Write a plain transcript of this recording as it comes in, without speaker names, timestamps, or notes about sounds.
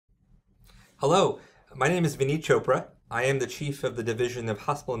Hello, my name is Saint-Chopra. I am the chief of the Division of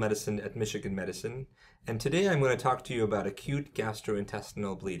Hospital Medicine at Michigan Medicine, and today I'm going to talk to you about acute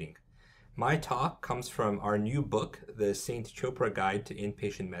gastrointestinal bleeding. My talk comes from our new book, the Saint-Chopra Guide to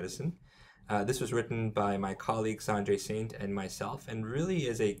Inpatient Medicine. This was written by my colleague Sanjay Saint and myself, and really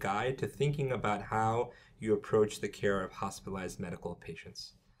is a guide to thinking about how you approach the care of hospitalized medical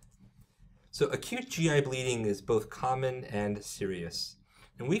patients. So acute GI bleeding is both common and serious.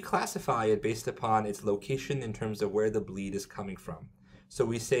 And we classify it based upon its location in terms of where the bleed is coming from. So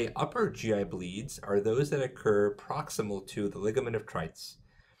we say upper GI bleeds are those that occur proximal to the ligament of Treitz,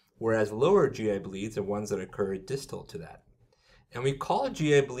 whereas lower GI bleeds are ones that occur distal to that. And we call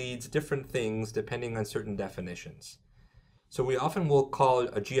GI bleeds different things depending on certain definitions. So we often will call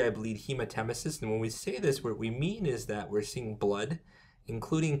a GI bleed hematemesis, and when we say this, what we mean is that we're seeing blood,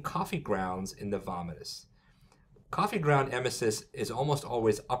 including coffee grounds in the vomitus. Coffee ground emesis is almost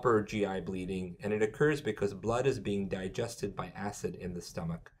always upper GI bleeding, and it occurs because blood is being digested by acid in the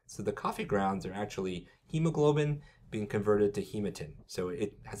stomach. So the coffee grounds are actually hemoglobin being converted to hematin. So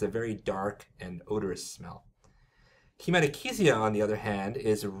it has a very dark and odorous smell. Hematochezia, on the other hand,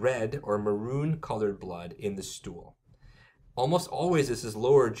 is red or maroon colored blood in the stool. Almost always this is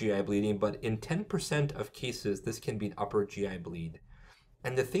lower GI bleeding, but in 10% of cases this can be an upper GI bleed.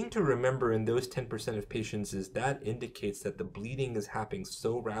 And the thing to remember in those 10% of patients is that indicates that the bleeding is happening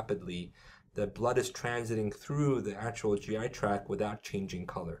so rapidly that blood is transiting through the actual GI tract without changing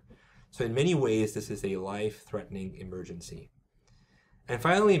color. So in many ways, this is a life-threatening emergency. And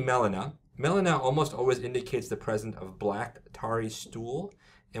finally, melena. Melena almost always indicates the presence of black tarry stool.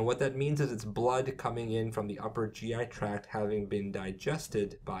 And what that means is it's blood coming in from the upper GI tract having been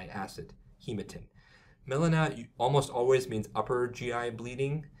digested by acid, hematin. Melena almost always means upper GI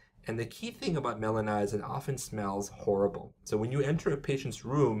bleeding, and the key thing about melena is it often smells horrible. So when you enter a patient's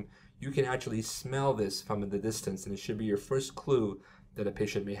room, you can actually smell this from the distance, and it should be your first clue that a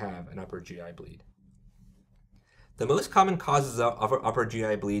patient may have an upper GI bleed. The most common causes of upper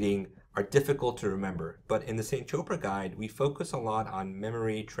GI bleeding are difficult to remember, but in the Saint-Chopra Guide, we focus a lot on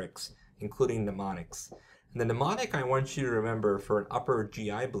memory tricks, including mnemonics. And the mnemonic I want you to remember for an upper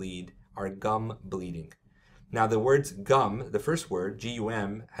GI bleed are gum bleeding. Now the words gum, the first word,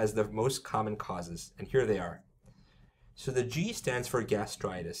 G-U-M, has the most common causes, and here they are. So the G stands for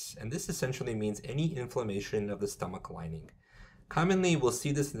gastritis, and this essentially means any inflammation of the stomach lining. Commonly, we'll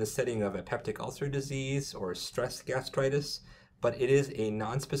see this in the setting of a peptic ulcer disease or stress gastritis, but it is a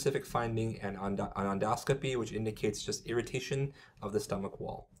nonspecific finding and on endoscopy, which indicates just irritation of the stomach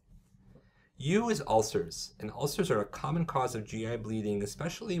wall. U is ulcers, and ulcers are a common cause of GI bleeding,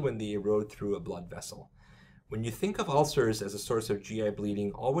 especially when they erode through a blood vessel. When you think of ulcers as a source of GI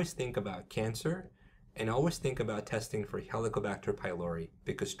bleeding, always think about cancer and always think about testing for Helicobacter pylori,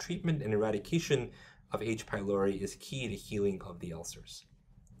 because treatment and eradication of H. pylori is key to healing of the ulcers.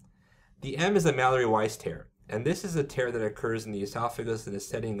 The M is a Mallory-Weiss tear, and this is a tear that occurs in the esophagus in a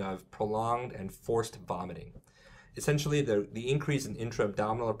setting of prolonged and forced vomiting. Essentially, the increase in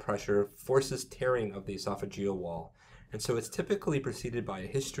intra-abdominal pressure forces tearing of the esophageal wall. And so it's typically preceded by a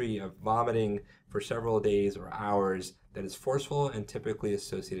history of vomiting for several days or hours that is forceful and typically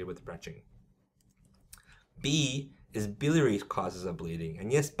associated with retching. B is biliary causes of bleeding. And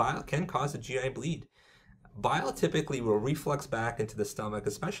yes, bile can cause a GI bleed. Bile typically will reflux back into the stomach,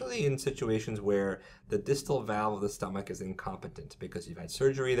 especially in situations where the distal valve of the stomach is incompetent because you've had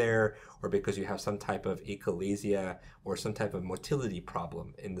surgery there or because you have some type of achalasia or some type of motility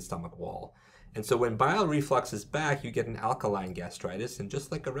problem in the stomach wall. And so when bile reflux is back, you get an alkaline gastritis, and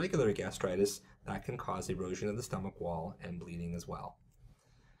just like a regular gastritis, that can cause erosion of the stomach wall and bleeding as well.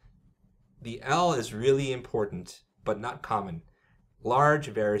 The L is really important, but not common.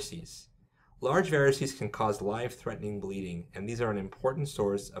 Large varices. Large varices can cause life-threatening bleeding, and these are an important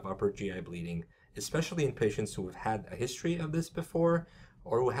source of upper GI bleeding, especially in patients who have had a history of this before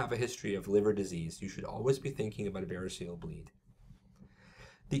or who have a history of liver disease. You should always be thinking about a variceal bleed.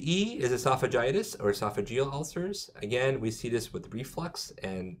 The E is esophagitis or esophageal ulcers. Again, we see this with reflux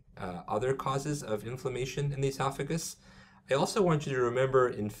and other causes of inflammation in the esophagus. I also want you to remember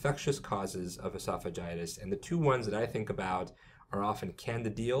infectious causes of esophagitis, and the two ones that I think about are often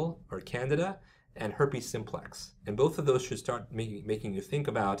candidal or candida and herpes simplex. And both of those should start making you think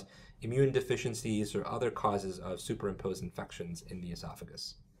about immune deficiencies or other causes of superimposed infections in the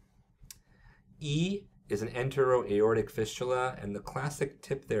esophagus. E is an entero-aortic fistula, and the classic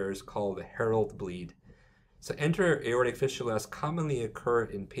tip there is called the Herald bleed. So entero-aortic fistulas commonly occur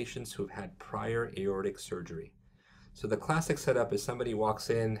in patients who've had prior aortic surgery. So the classic setup is somebody walks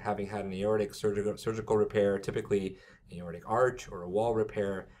in having had an aortic surgical repair, typically an aortic arch or a wall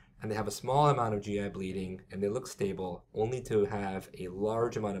repair, and they have a small amount of GI bleeding and they look stable, only to have a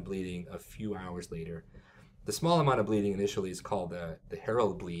large amount of bleeding a few hours later. The small amount of bleeding initially is called the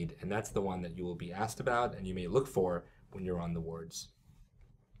Herald bleed, and that's the one that you will be asked about and you may look for when you're on the wards.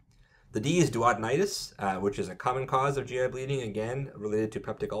 The D is duodenitis, which is a common cause of GI bleeding, again, related to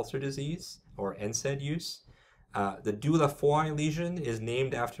peptic ulcer disease or NSAID use. The Dieulafoy lesion is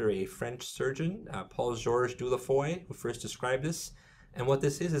named after a French surgeon, Paul-Georges Dieulafoy, who first described this. And what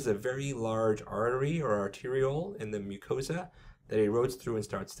this is a very large artery or arteriole in the mucosa that erodes through and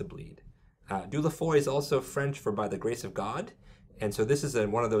starts to bleed. Dieulafoy is also French for by the grace of God. And so this is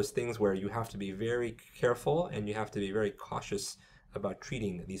one of those things where you have to be very careful and you have to be very cautious about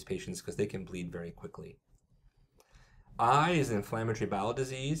treating these patients because they can bleed very quickly. I is inflammatory bowel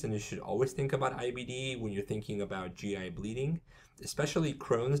disease, and you should always think about IBD when you're thinking about GI bleeding, especially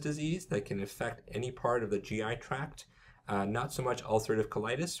Crohn's disease that can affect any part of the GI tract. Not so much ulcerative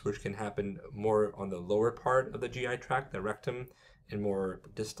colitis, which can happen more on the lower part of the GI tract, the rectum, and more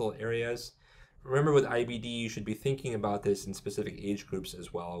distal areas. Remember, with IBD, you should be thinking about this in specific age groups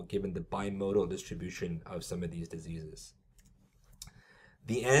as well, given the bimodal distribution of some of these diseases.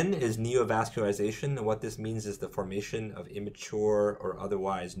 The N is neovascularization, and what this means is the formation of immature or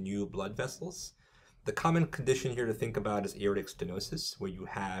otherwise new blood vessels. The common condition here to think about is aortic stenosis, where you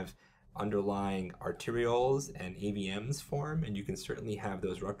have underlying arterioles and AVMs form, and you can certainly have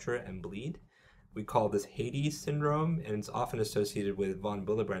those rupture and bleed. We call this Hades syndrome, and it's often associated with von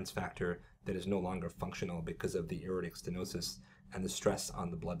Willebrand's factor that is no longer functional because of the aortic stenosis and the stress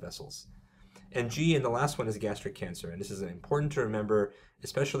on the blood vessels. And G, and the last one, is gastric cancer. And this is important to remember,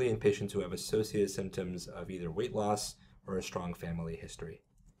 especially in patients who have associated symptoms of either weight loss or a strong family history.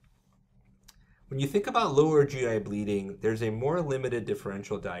 When you think about lower GI bleeding, there's a more limited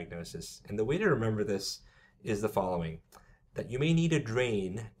differential diagnosis. And the way to remember this is the following, that you may need a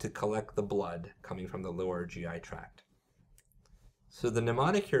drain to collect the blood coming from the lower GI tract. So the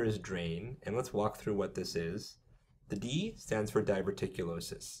mnemonic here is drain, and let's walk through what this is. The D stands for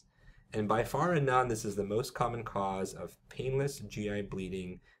diverticulosis. And by far and none, this is the most common cause of painless GI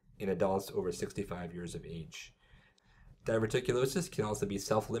bleeding in adults over 65 years of age. Diverticulosis can also be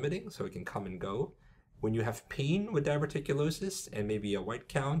self-limiting, so it can come and go. When you have pain with diverticulosis and maybe a white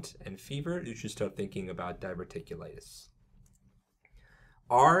count and fever, you should start thinking about diverticulitis.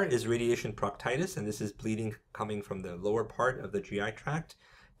 R is radiation proctitis, and this is bleeding coming from the lower part of the GI tract,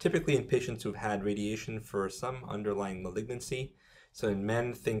 typically in patients who've had radiation for some underlying malignancy. So in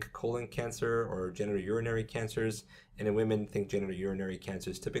men, think colon cancer or genitourinary cancers, and in women, think genitourinary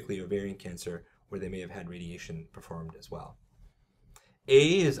cancers, typically ovarian cancer, where they may have had radiation performed as well.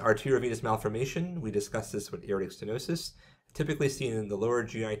 A is arteriovenous malformation. We discussed this with aortic stenosis, typically seen in the lower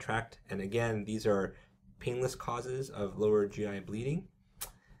GI tract, and again, these are painless causes of lower GI bleeding.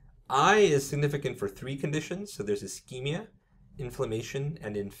 I is significant for three conditions. So there's ischemia, inflammation,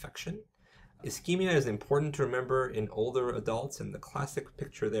 and infection. Ischemia is important to remember in older adults, and the classic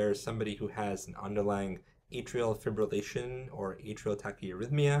picture there is somebody who has an underlying atrial fibrillation or atrial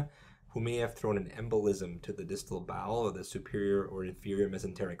tachyarrhythmia, who may have thrown an embolism to the distal bowel or the superior or inferior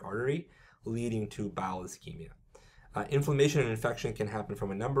mesenteric artery, leading to bowel ischemia. Inflammation and infection can happen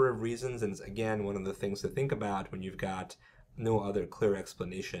from a number of reasons, and it's again one of the things to think about when you've got no other clear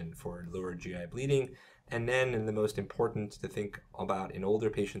explanation for lower GI bleeding. And then, and the most important to think about in older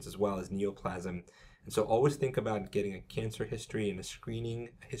patients as well, is neoplasm. And so always think about getting a cancer history and a screening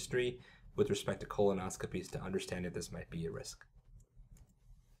history with respect to colonoscopies to understand if this might be a risk.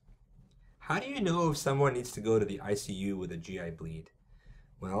 How do you know if someone needs to go to the ICU with a GI bleed?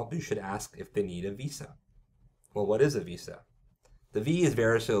 Well, you should ask if they need a visa. Well, what is a visa? The V is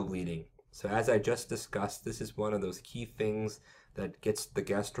varicose bleeding. So as I just discussed, this is one of those key things that gets the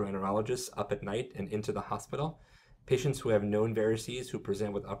gastroenterologist up at night and into the hospital. Patients who have known varices who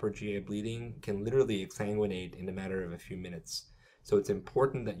present with upper GI bleeding can literally exsanguinate in a matter of a few minutes. So it's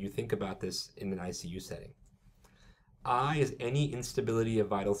important that you think about this in an ICU setting. I is any instability of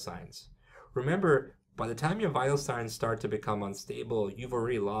vital signs. Remember, by the time your vital signs start to become unstable, you've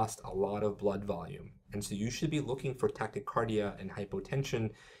already lost a lot of blood volume. And so you should be looking for tachycardia and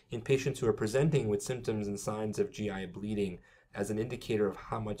hypotension in patients who are presenting with symptoms and signs of GI bleeding as an indicator of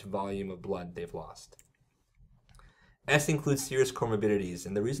how much volume of blood they've lost. S includes serious comorbidities,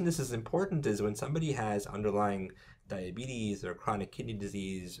 and the reason this is important is when somebody has underlying diabetes or chronic kidney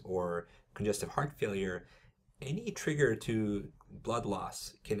disease or congestive heart failure, any trigger to blood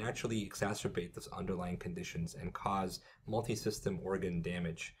loss can actually exacerbate those underlying conditions and cause multi-system organ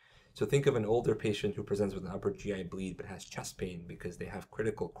damage. So think of an older patient who presents with an upper GI bleed but has chest pain because they have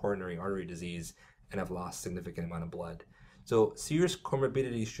critical coronary artery disease and have lost significant amount of blood. So serious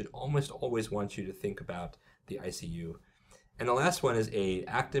comorbidities should almost always want you to think about the ICU. And the last one is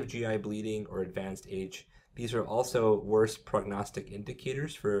active GI bleeding or advanced age. These are also worse prognostic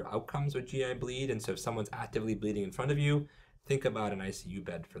indicators for outcomes with GI bleed. And so if someone's actively bleeding in front of you, think about an ICU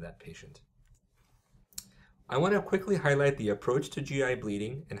bed for that patient. I want to quickly highlight the approach to GI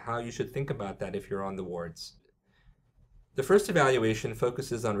bleeding and how you should think about that if you're on the wards. The first evaluation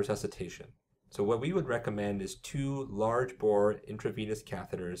focuses on resuscitation. So what we would recommend is 2 large bore intravenous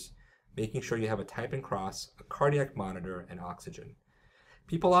catheters, making sure you have a type and cross, a cardiac monitor, and oxygen.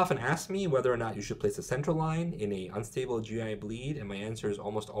 People often ask me whether or not you should place a central line in an unstable GI bleed, and my answer is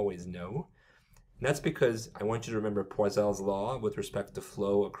almost always no. And that's because I want you to remember Poiseuille's law with respect to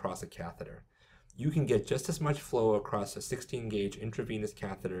flow across a catheter. You can get just as much flow across a 16-gauge intravenous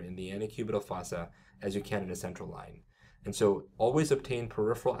catheter in the antecubital fossa as you can in a central line. And so always obtain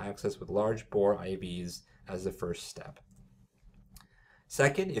peripheral access with large bore IVs as the first step.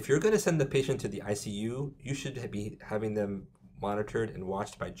 Second, if you're going to send the patient to the ICU, you should be having them monitored and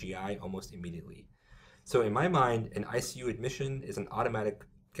watched by GI almost immediately. So in my mind, an ICU admission is an automatic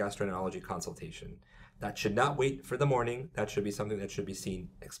gastroenterology consultation. That should not wait for the morning. That should be something that should be seen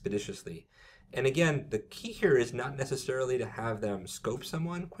expeditiously. And again, the key here is not necessarily to have them scope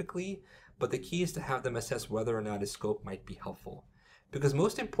someone quickly, but the key is to have them assess whether or not a scope might be helpful. Because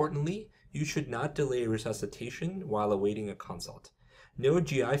most importantly, you should not delay resuscitation while awaiting a consult. No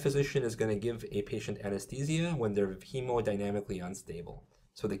GI physician is going to give a patient anesthesia when they're hemodynamically unstable.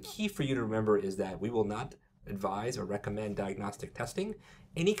 So the key for you to remember is that we will not advise or recommend diagnostic testing,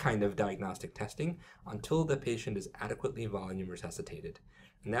 any kind of diagnostic testing, until the patient is adequately volume resuscitated.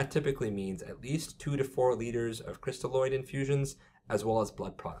 And that typically means at least 2 to 4 liters of crystalloid infusions as well as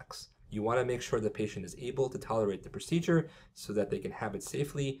blood products. You want to make sure the patient is able to tolerate the procedure so that they can have it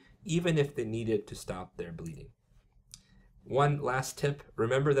safely, even if they need it to stop their bleeding. One last tip,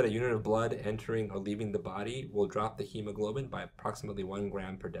 remember that a unit of blood entering or leaving the body will drop the hemoglobin by approximately 1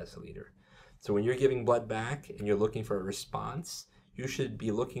 gram per deciliter. So when you're giving blood back and you're looking for a response, you should be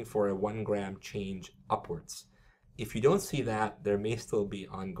looking for a 1 gram change upwards. If you don't see that, there may still be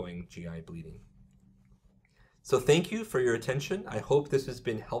ongoing GI bleeding. So thank you for your attention. I hope this has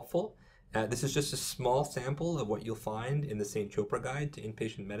been helpful. This is just a small sample of what you'll find in the Saint-Chopra Guide to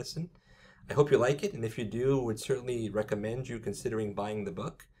Inpatient Medicine. I hope you like it, and if you do, would certainly recommend you considering buying the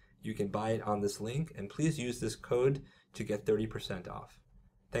book. You can buy it on this link, and please use this code to get 30% off.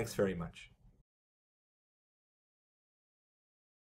 Thanks very much.